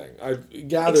eat anything. I've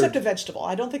gathered. Except a vegetable.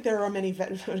 I don't think there are many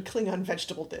Klingon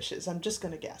vegetable dishes. I'm just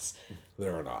going to guess.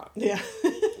 There are not. Yeah.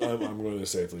 I'm going to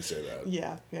safely say that.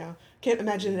 Yeah. Can't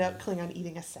imagine a Klingon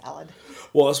eating a salad.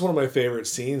 Well, that's one of my favorite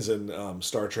scenes in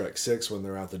Star Trek VI when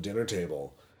they're at the dinner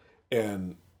table,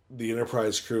 and the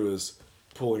Enterprise crew is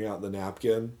pulling out the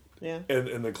napkin. Yeah.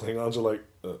 And the Klingons are like,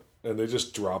 and they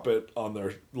just drop it on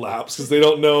their laps because they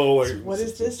don't know, like, what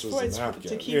is this for? It's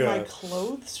to keep my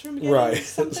clothes from getting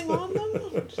something on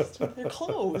them? Just their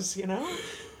clothes, you know?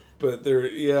 But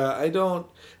I don't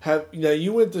have. Now,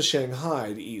 you went to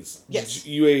Shanghai to eat. Yes.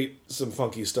 You ate some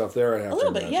funky stuff there, I have to A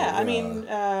little bit, imagine. yeah. I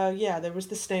mean, there was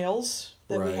the snails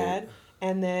that we had.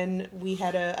 And then we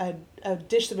had a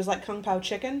dish that was like Kung Pao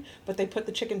chicken, but they put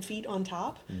the chicken feet on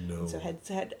top. No. So it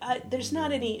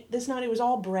was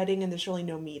all breading and there's really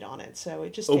no meat on it. So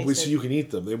it just so tasted... you can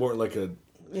eat them. They weren't like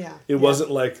Yeah. It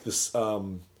wasn't like this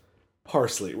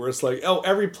parsley, where it's like, oh,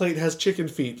 every plate has chicken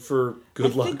feet for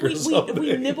good luck or something.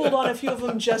 We nibbled on a few of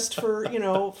them just for,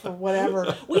 for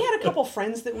whatever. We had a couple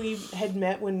friends that we had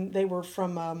met when they were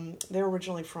they were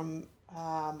originally from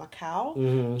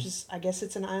Macau, which is, I guess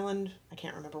it's an island. I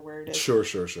can't remember where it is. Sure.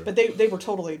 But they were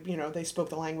totally, they spoke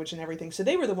the language and everything. So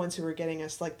they were the ones who were getting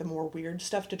us like the more weird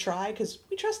stuff to try because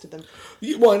we trusted them.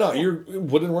 Why not? Yeah. You're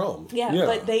in Rome. Yeah,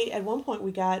 but at one point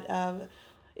we got,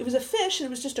 it was a fish and it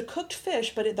was just a cooked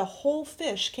fish, but the whole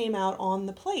fish came out on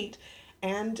the plate.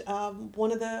 And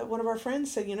one of our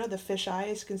friends said, the fish eye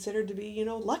is considered to be,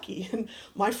 lucky. And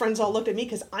my friends all looked at me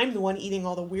because I'm the one eating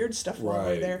all the weird stuff while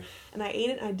we're there. And I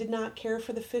ate it, and I did not care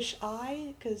for the fish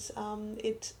eye because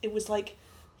it was like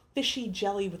fishy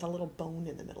jelly with a little bone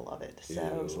in the middle of it. So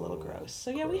it was a little gross.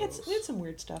 So yeah, we had some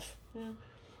weird stuff. Yeah.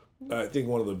 I think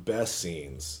one of the best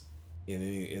scenes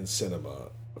in cinema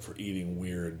for eating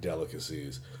weird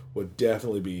delicacies would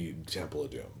definitely be Temple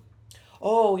of Doom.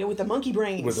 Oh, yeah, with the monkey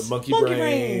brains. With the monkey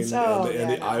brains and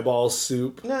the eyeball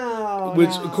soup. Which,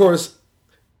 of course,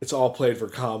 it's all played for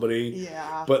comedy.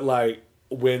 Yeah. But, like,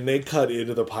 when they cut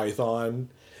into the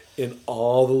python and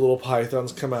all the little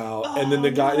pythons come out, and then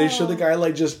they show the guy,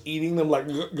 like, just eating them, like,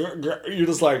 you're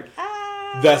just like,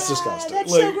 That's disgusting.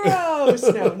 That's so gross.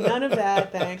 No, none of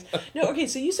that. Thanks. No, okay.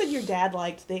 So you said your dad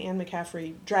liked the Anne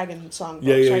McCaffrey Dragon Song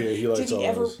books, right? Yeah. He likes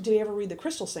Did he ever read the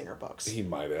Crystal Singer books? He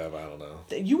might have. I don't know.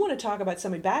 You want to talk about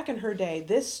somebody back in her day?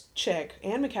 This chick,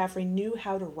 Anne McCaffrey, knew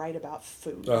how to write about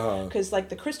food because, like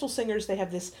the Crystal Singers, they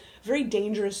have this very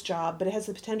dangerous job, but it has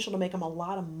the potential to make them a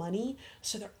lot of money.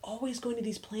 So they're always going to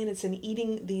these planets and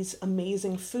eating these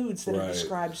amazing foods that are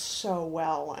described so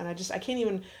well. And I can't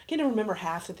even remember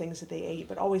half the things that they ate,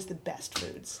 but always the best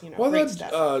foods. Great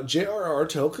stuff. J.R.R.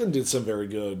 Tolkien did some very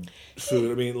good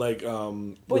food. I mean, like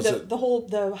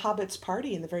the Hobbit's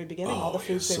party in the very beginning, all the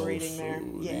foods they were eating there.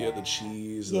 Yeah, the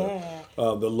cheese. The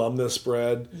Lumnus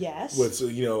bread. Yes. With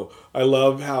I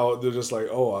love how they're just like,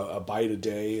 a bite a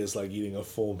day is like eating a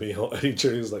full meal. And each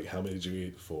is like, how many did you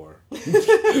eat? 4.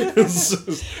 Does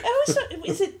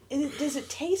it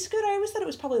taste good? I always thought it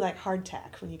was probably like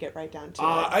hardtack when you get right down to it.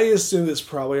 I assume it's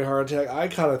probably a hardtack. I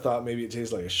kind of thought maybe it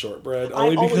tastes like a shortbread,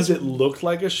 only because it looked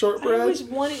like a shortbread. I always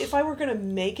wanted, if I were going to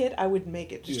make it, I would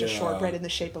make it just a shortbread in the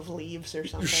shape of leaves or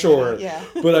something. Sure. Yeah.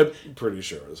 But I'm pretty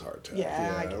sure it was hardtack.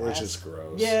 Yeah, which is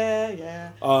gross.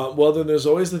 Yeah. Well, then there's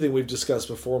always the thing we've discussed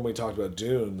before when we talked about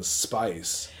Dune, the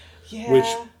spice. Yeah. Which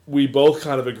we both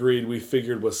kind of agreed we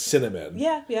figured was cinnamon.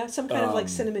 Yeah, some kind of like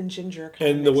cinnamon ginger kind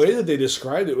and the way that they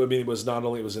described it, I mean, it was not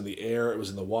only it was in the air, it was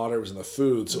in the water, it was in the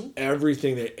food. So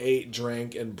everything they ate,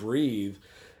 drank, and breathed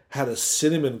had a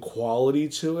cinnamon quality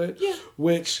to it. Yeah.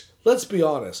 Which, let's be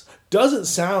honest, doesn't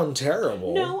sound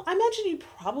terrible. No, I imagine you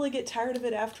probably get tired of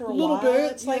it after a little while.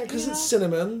 bit, because it's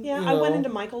cinnamon. Yeah, I went into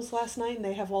Michael's last night and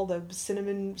they have all the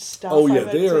cinnamon stuff. Oh yeah,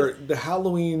 the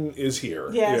Halloween is here.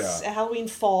 Yes, Halloween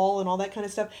fall and all that kind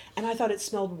of stuff. And I thought it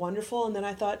smelled wonderful. And then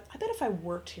I thought, I bet if I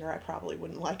worked here, I probably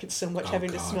wouldn't like it so much,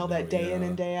 to smell that day in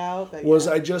and day out. But,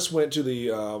 I just went to the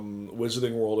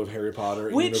Wizarding World of Harry Potter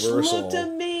at Which Universal. Looked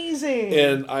amazing.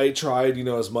 And I tried,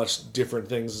 as much different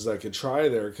things as I could try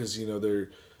there because,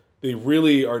 they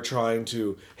really are trying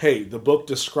to, hey, the book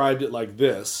described it like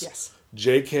this. Yes.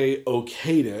 J.K.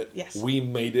 okayed it. Yes. We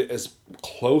made it as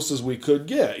close as we could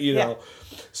get, know.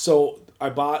 So I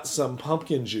bought some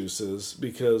pumpkin juices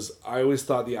because I always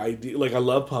thought the idea, like I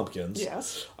love pumpkins.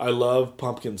 Yes. I love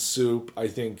pumpkin soup. I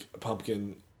think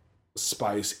pumpkin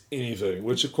spice anything,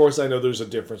 which of course I know there's a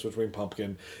difference between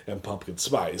pumpkin and pumpkin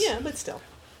spice. Yeah, but still.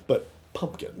 But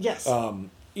pumpkin. Yes.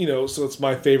 So it's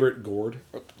my favorite gourd.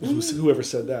 Whoever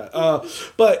said that.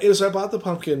 So I bought the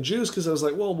pumpkin juice because I was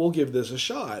like, well, we'll give this a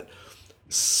shot.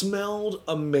 Smelled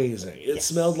amazing. It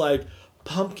smelled like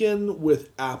pumpkin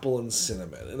with apple and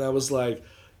cinnamon. And I was like,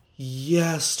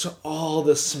 yes to all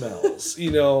the smells,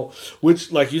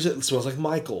 which, like you said, it smells like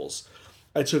Michael's.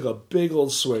 I took a big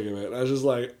old swig of it. And I was just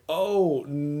like, oh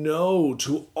no,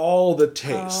 to all the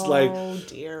taste. Oh,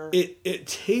 dear. It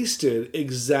tasted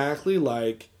exactly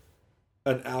like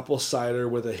an apple cider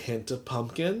with a hint of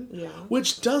pumpkin,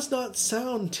 which does not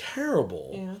sound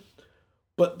terrible. Yeah.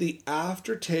 But the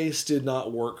aftertaste did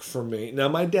not work for me. Now,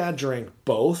 my dad drank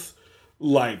both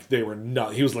like they were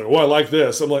not. He was like, "Oh, I like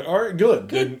this." I'm like, "All right,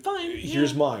 good, fine.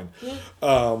 Here's mine."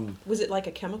 Yeah. Was it like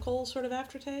a chemical sort of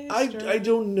aftertaste? I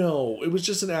don't know. It was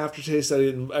just an aftertaste I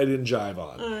didn't jive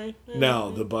on. All right. Now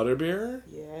the butterbeer.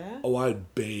 Yeah. Oh,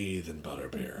 I'd bathe in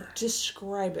butterbeer.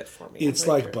 Describe it for me. It's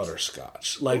like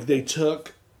butterscotch. Like they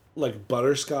took like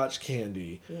butterscotch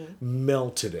candy,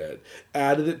 melted it,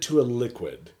 added it to a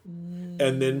liquid,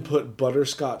 and then put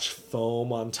butterscotch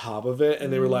foam on top of it,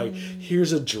 and they were like,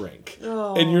 "Here's a drink,"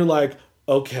 and you're like,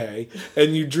 "Okay,"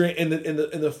 and you drink, and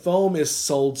the foam is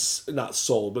not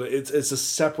sold, but it's a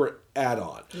separate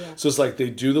add-on. Yeah. So it's like they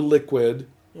do the liquid.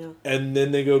 Yeah. And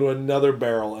then they go to another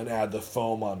barrel and add the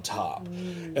foam on top.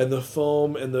 And the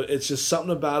foam it's just something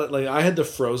about it. Like I had the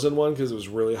frozen one because it was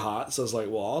really hot. So I was like,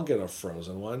 well, I'll get a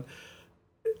frozen one.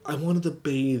 I wanted to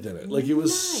bathe in it. Like it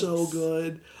was so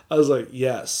good. I was like,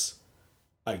 yes,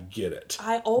 I get it.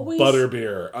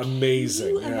 Butterbeer,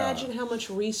 amazing. Can you imagine how much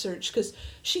research? Because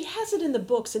she has it in the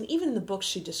books, and even in the books,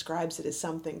 she describes it as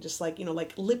something just like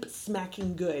like lip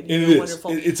smacking good. It is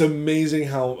wonderful. It's amazing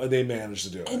how they managed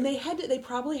to do it. And they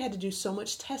probably had to do so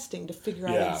much testing to figure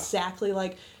out exactly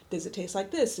like. Does it taste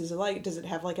like this? Does it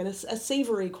have like a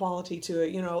savory quality to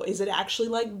it? Is it actually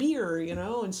like beer?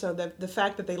 And so the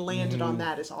fact that they landed on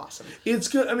that is awesome. It's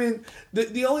good. I mean,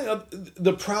 the only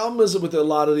the problem is with a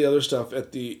lot of the other stuff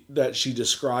that she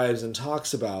describes and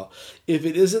talks about. If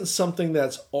it isn't something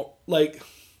that's like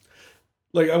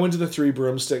I went to the Three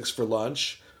Broomsticks for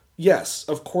lunch. Yes,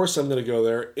 of course I'm going to go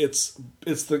there. It's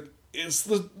the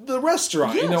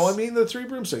restaurant. Yes. I mean, the Three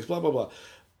Broomsticks. Blah blah blah.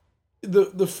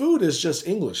 The food is just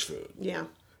English food. Yeah.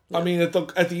 I mean, at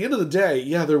the end of the day,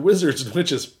 they're wizards and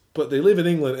witches, but they live in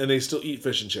England and they still eat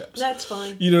fish and chips. That's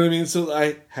fine. You know what I mean? So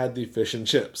I had the fish and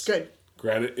chips. Good.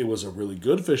 Granted, it was a really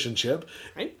good fish and chip,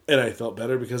 right? And I felt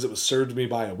better because it was served to me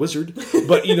by a wizard.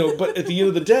 But but at the end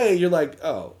of the day, you're like,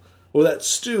 oh, well, that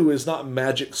stew is not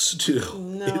magic stew.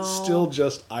 No. It's still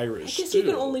just Irish I guess stew. you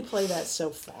can only play that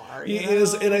so far. It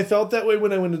is, and I felt that way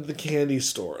when I went into the candy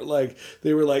store. Like,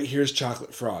 they were like, here's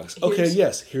chocolate frogs.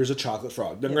 Here's a chocolate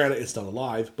frog. Now, granted, it's not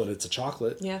alive, but it's a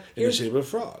chocolate in the shape of a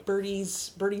frog.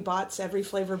 Bertie Bott's Every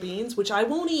Flavor Beans, which I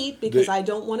won't eat because I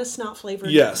don't want a snot-flavored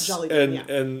Jolly Bean.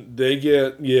 And they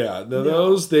get,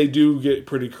 those they do get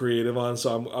pretty creative on,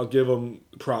 so I'll give them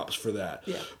props for that.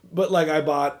 Yeah. But, like, I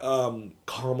bought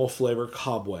caramel flavor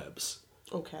cobwebs.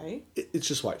 Okay. It's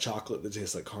just white chocolate that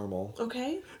tastes like caramel.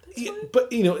 Okay. That's fine.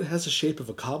 But, it has the shape of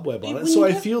a cobweb on it. So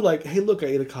I feel like, hey, look, I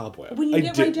ate a cobweb. When you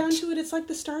get right down to it, it's like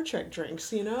the Star Trek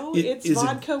drinks, It's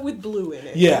vodka with blue in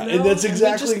it. Yeah, and that's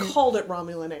exactly... And we just called it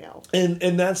Romulan Ale.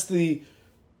 And that's the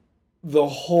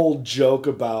whole joke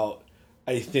about,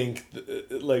 I think,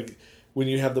 like, when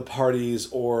you have the parties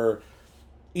or...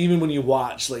 Even when you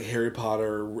watch, like, Harry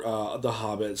Potter, The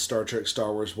Hobbit, Star Trek,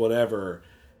 Star Wars, whatever,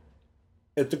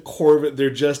 at the core of it, they're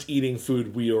just eating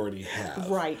food we already have.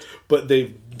 Right. But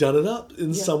they've done it up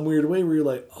in some weird way where you're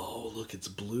like, oh, look, it's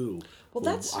blue.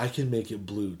 Well, I can make it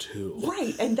blue, too.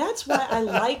 Right, and that's why I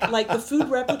like the Food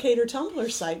Replicator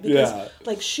Tumblr site, because,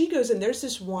 like, she goes in, there's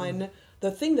this one, the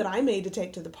thing that I made to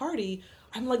take to the party...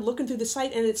 I'm like looking through the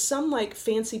site and it's some like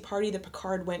fancy party that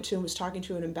Picard went to and was talking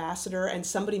to an ambassador and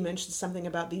somebody mentioned something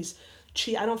about these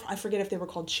cheese. I forget if they were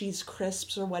called cheese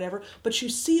crisps or whatever, but you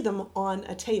see them on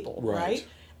a table, right?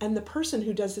 And the person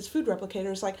who does this food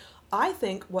replicator is like, I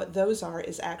think what those are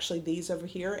is actually these over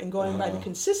here and going by the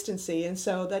consistency. And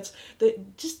so that's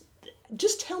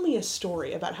just tell me a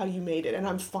story about how you made it and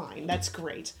I'm fine. That's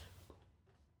great.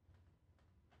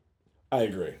 I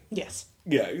agree. Yes.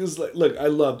 Yeah, it was like, look, I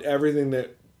loved everything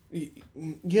that...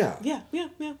 Yeah. Yeah.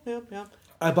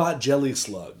 I bought jelly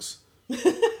slugs.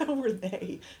 How were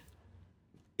they?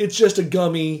 It's just a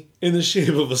gummy in the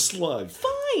shape of a slug.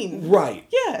 Fine. Right.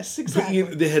 Yes, exactly.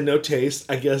 But they had no taste.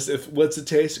 I guess what's the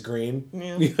taste? Green.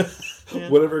 Yeah.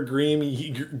 Whatever green,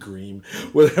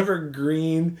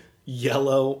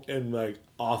 yellow, and like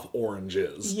off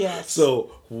oranges. Yes.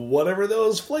 So whatever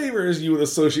those flavors you would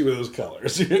associate with those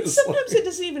colors. Sometimes it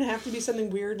doesn't even have to be something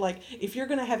weird. Like if you're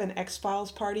going to have an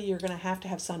X-Files party, you're going to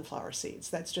have sunflower seeds.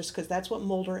 That's just because that's what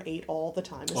Mulder ate all the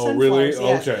time. Oh, really?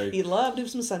 Yes. Okay. He loved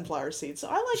some sunflower seeds. So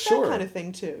I like that kind of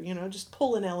thing too. Just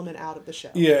pull an element out of the show.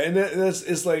 Yeah, and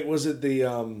it's like, was it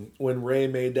the when Ray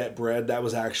made that bread? That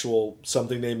was actual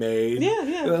something they made. Yeah.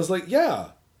 And I was like, yeah,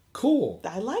 cool.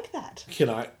 I like that.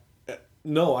 Can I?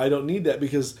 No, I don't need that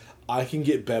because I can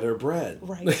get better bread.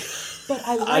 Right. But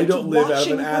I liked I don't live out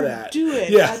of an her do it.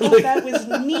 Yeah, I thought that was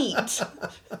neat.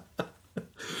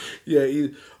 Yeah.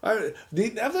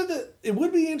 It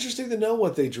would be interesting to know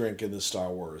what they drink in the Star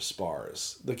Wars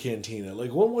bars, the cantina.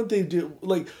 Like, what would they do?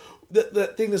 Like,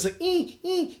 that thing that's like,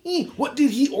 what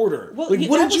did he order? Well, like,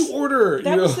 what did you order?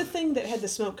 That was the thing that had the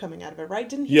smoke coming out of it, right?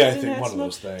 Didn't he? Yeah, I think one of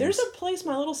those things. There's a place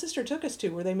my little sister took us to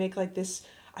where they make like this,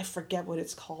 I forget what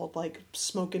it's called, like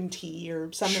smoking tea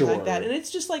or something like that. And it's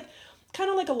just like, kind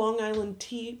of like a Long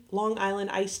Island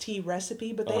iced tea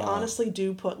recipe, but they honestly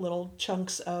do put little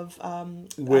chunks of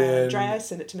dry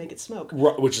ice in it to make it smoke.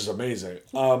 Which is amazing.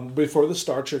 Before the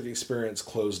Star Trek experience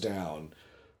closed down,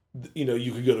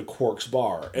 you could go to Quark's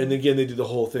bar. And again, they did the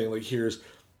whole thing, like, here's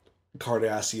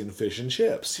Cardassian fish and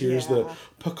chips. Here's the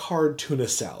Picard tuna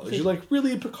salad. You're like,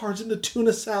 really? Picard's into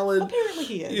tuna salad? Apparently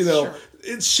he is, sure.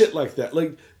 It's shit like that.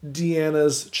 Like,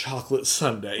 Deanna's chocolate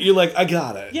sundae. You're like, I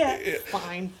got it. Yeah,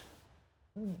 fine.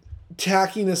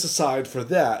 Tackiness aside for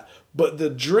that, but the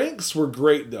drinks were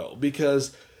great though,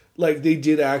 because like they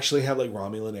did actually have like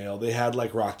Romulan ale. They had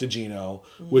like Roctagino,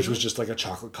 which was just like a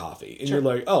chocolate coffee. And you're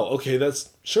like, oh, okay, that's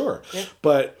sure. Yeah.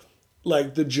 But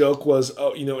like the joke was,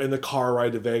 in the car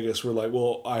ride to Vegas, we're like,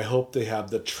 well, I hope they have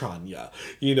the Tranya,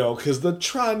 because the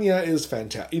Tranya is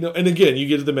fantastic. And again, you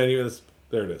get to the menu and it's,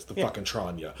 there it is, the fucking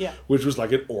Tranya, which was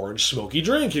like an orange smoky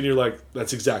drink, and you're like,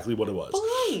 that's exactly what it was. Fine.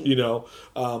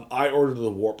 I ordered the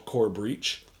Warp Core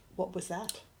Breach. What was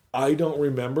that? I don't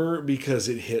remember because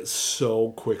it hit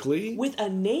so quickly. With a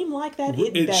name like that,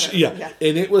 it better. Yeah,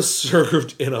 and it was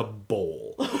served in a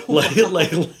bowl, like,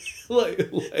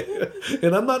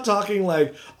 and I'm not talking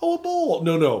like, a bowl.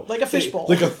 No, like a fish bowl,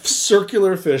 like a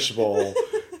circular fish bowl,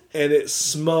 and it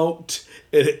smoked,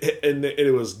 and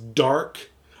it was dark.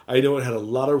 I know it had a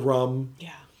lot of rum.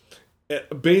 Yeah.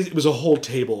 It was a whole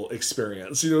table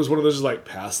experience. It was one of those like,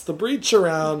 pass the breach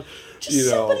around. Just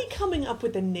somebody coming up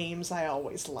with the names I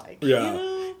always like.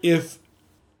 Yeah. If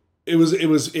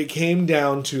It came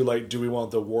down to, like, do we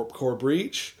want the warp core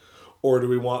breach or do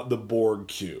we want the Borg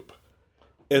cube?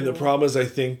 And the problem is, I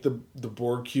think the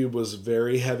Borg cube was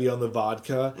very heavy on the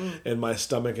vodka, and my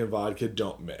stomach and vodka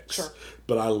don't mix. Sure.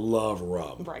 But I love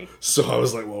rum. Right. So I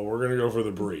was like, well, we're going to go for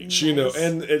the breach. Nice.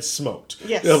 And it smoked.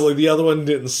 Yes. Like, the other one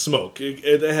didn't smoke.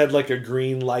 It had, like, a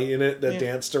green light in it that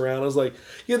danced around. I was like,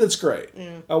 yeah, that's great.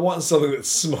 Yeah. I want something that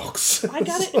smokes. I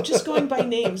got it just going by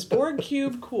names. Borg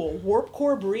cube, cool. Warp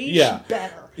core breach,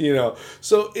 better.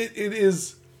 So it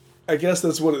is... I guess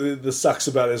that's what the sucks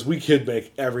about it, is we could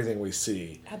make everything we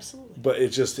see. Absolutely. But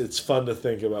it's fun to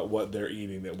think about what they're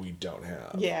eating that we don't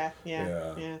have. Yeah.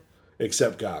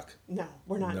 Except Gok. No,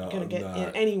 we're not going to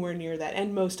get anywhere near that.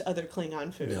 And most other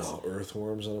Klingon foods. No,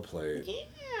 earthworms on a plate. Yeah.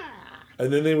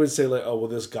 And then they would say, like, oh, well,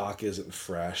 this Gok isn't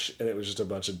fresh. And it was just a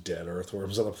bunch of dead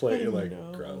earthworms on a plate. You're like,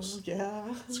 gross.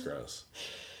 Yeah. It's gross.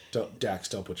 Dax,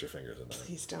 don't put your fingers in there.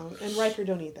 Please don't. And Riker,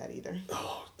 don't eat that either.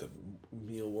 Oh, the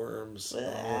mealworms.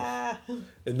 Oh.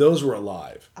 And those were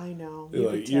alive. I know.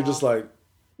 You're just like...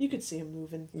 You could see them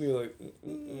moving. You're like...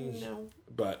 No.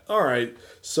 But, all right.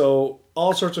 So,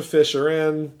 all sorts of fish are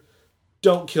in.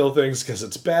 Don't kill things because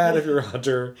it's bad if you're a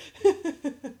hunter.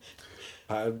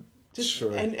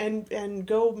 Sure. And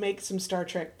go make some Star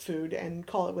Trek food and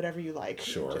call it whatever you like.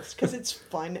 Sure. Just because it's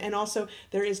fun. And also,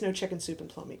 there is no chicken soup and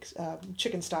plomeek,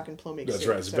 chicken stock and plomeek That's soup.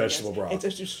 right. It's vegetable broth.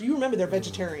 It's just, you remember they're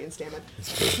vegetarians, damn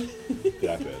it.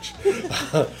 That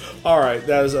bitch. All right.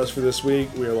 That is us for this week.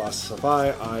 We are Lost in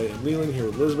Sci-Fi. I am Leland here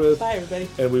with Elizabeth. Bye, everybody.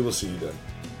 And we will see you then.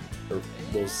 Or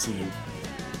we'll see you.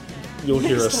 You'll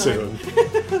hear us soon.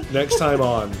 Next time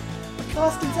on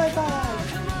Lost in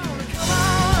Sci-Fi.